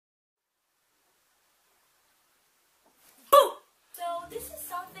this is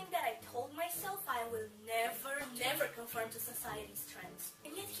something that I told myself I will never conform to society's trends.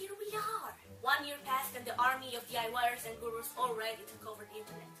 And yet here we are. 1 year passed and the army of DIYers and gurus already took over the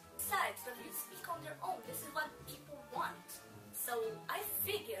internet. Besides, the views speak on their own. This is what people want. So I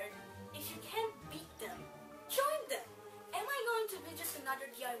figured, if you can't beat them, join them. Am I going to be just another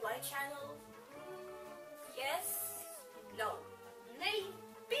DIY channel? Yes? No?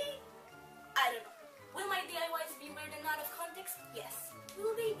 Maybe? I don't know. Will my DIYs be weird and out of context? Yes.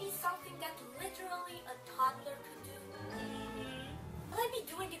 Will they be something that literally a toddler could do? Will I be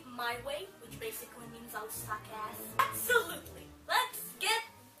doing it my way, which basically means I'll suck ass? Absolutely! Let's get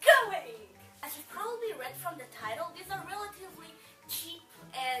going! As you've probably read from the title, these are relatively cheap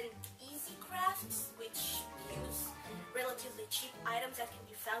and easy crafts, which use relatively cheap items that can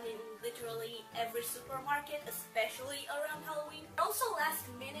be found in literally every supermarket, especially around Halloween. Also last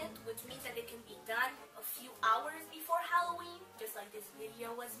minute, which means that it can be done a few hours before Halloween, just like this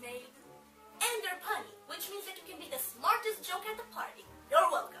video was made. And they're punny, which means that you can be the smartest joke at the party. You're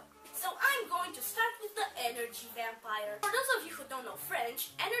welcome. So I'm going to start with the energy vampire. For those of you who don't know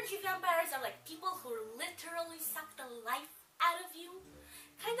French, energy vampires are like people who literally suck the life out of you.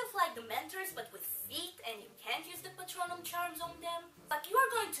 Kind of like the mentors, but with feet, and you can't use the Patronum charms on them. What you are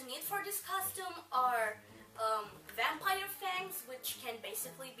going to need for this costume are vampire fangs, which can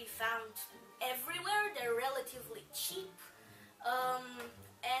basically be found everywhere. They're relatively cheap.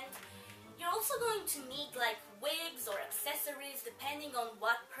 And you're also going to need like wigs or accessories depending on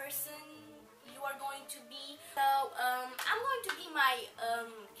what person you are going to be. So I'm going to be my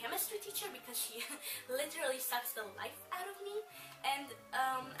chemistry teacher because she literally sucks the life out of me. And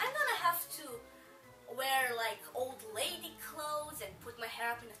I'm gonna have to wear like old lady clothes and put my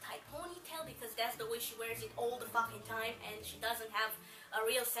hair up in a tight ponytail because that's the way she wears it all the fucking time, and she doesn't have a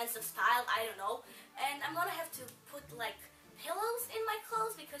real sense of style, I don't know. And I'm gonna have to put like pillows in my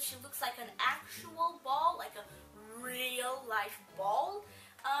clothes because she looks like an actual ball, like a real life ball.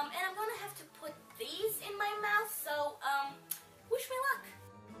 And I'm gonna have to put these in my mouth, so wish me luck.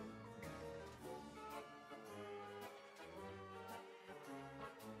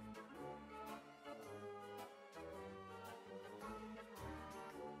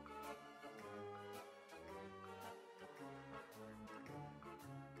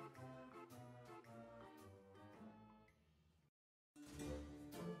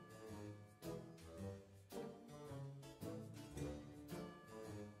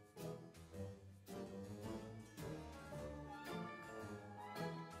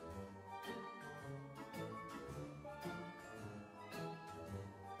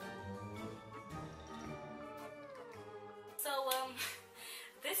 So,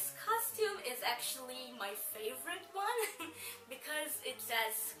 this costume is actually my favorite one because it's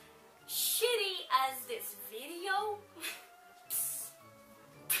as shitty as this video.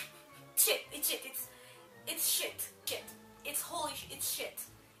 It's shit. It's holy shit, it's shit.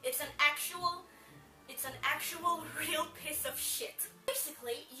 It's an actual real piece of shit.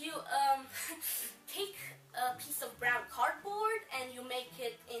 Basically, you take a piece of brown cardboard and you make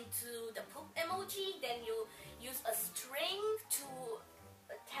it into the poop emoji, then you use a string to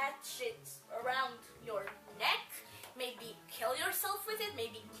attach it around your neck, maybe kill yourself with it,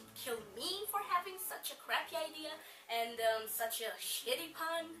 maybe kill me for having such a crappy idea and such a shitty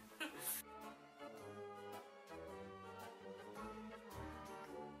pun.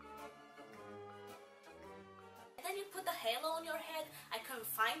 Then you put the halo on your head. I couldn't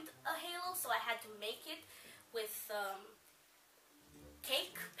find a halo, so I had to make it with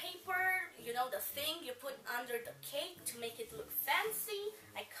cake paper, you know, the thing you put under the cake to make it look fancy.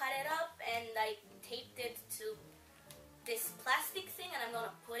 I cut it up and I taped it to this plastic thing, and I'm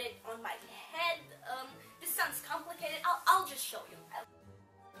gonna put it on my head. This sounds complicated. I'll just show you.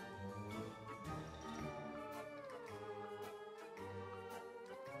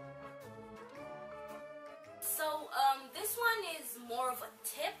 So, this one is more of a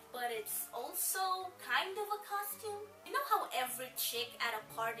tip, but it's also kind of a costume. You know how every chick at a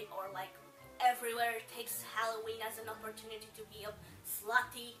party or like everywhere takes Halloween as an opportunity to be a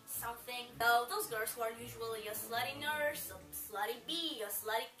slutty something? So, those girls who are usually a slutty nurse, a slutty bee, a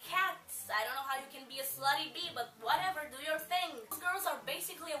slutty cat. I don't know how you can be a slutty bee, but whatever, do your thing. Those girls are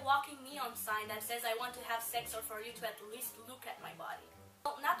basically a walking neon sign that says I want to have sex or for you to at least look at my body.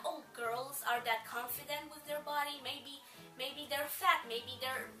 Not all girls are that confident with their body. Maybe they're fat, maybe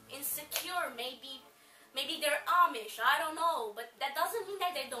they're insecure, maybe they're Amish, I don't know, but that doesn't mean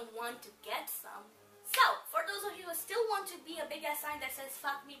that they don't want to get some. So, for those of you who still want to be a big ass sign that says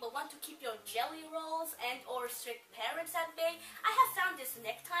fuck me but want to keep your jelly rolls and or strict parents at bay, I have found this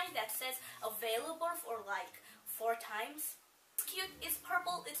necktie that says available for like 4 times. It's cute, it's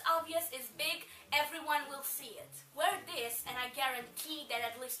purple, it's obvious, it's big, everyone will see it. Wear this and I guarantee that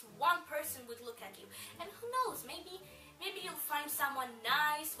at least one person would look at you. And who knows, maybe you'll find someone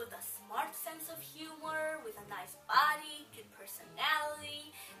nice with a smart sense of humor, with a nice body, good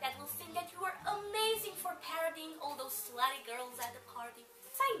personality, that will think that you are amazing for parodying all those slutty girls at the party.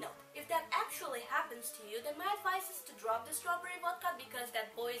 Side note, if that actually happens to you, then my advice is to drop the strawberry vodka because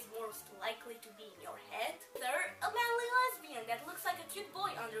that boy is most likely to be in your head. They're a manly lesbian that looks like a cute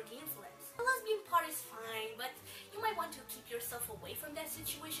boy under the influence. The lesbian part is fine, but you might want to keep yourself away from that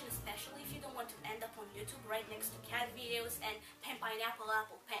situation, especially if you don't want to end up on YouTube right next to cat videos and pen pineapple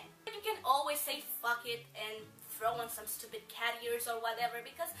apple pen. But you can always say fuck it and throw on some stupid cat ears or whatever,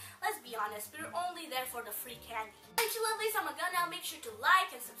 because let's be honest, we're only there for the free candy. Thank you, lovelies. I'm gonna make sure to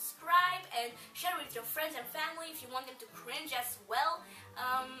like and subscribe and share with your friends and family if you want them to cringe as well.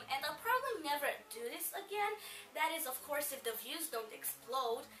 And I'll probably never do this again. That is, of course, if the views don't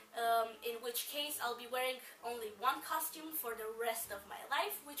explode, in which case I'll be wearing only one costume for the rest of my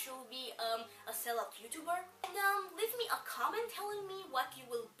life, which will be a sellout YouTuber. And leave me a comment telling me what you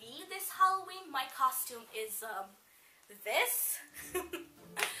will be this Halloween. My costume is this.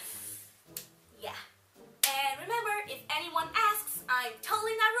 Yeah. And remember, if anyone asks, I'm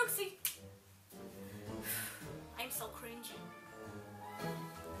totally not Roxy. I'm so cringy.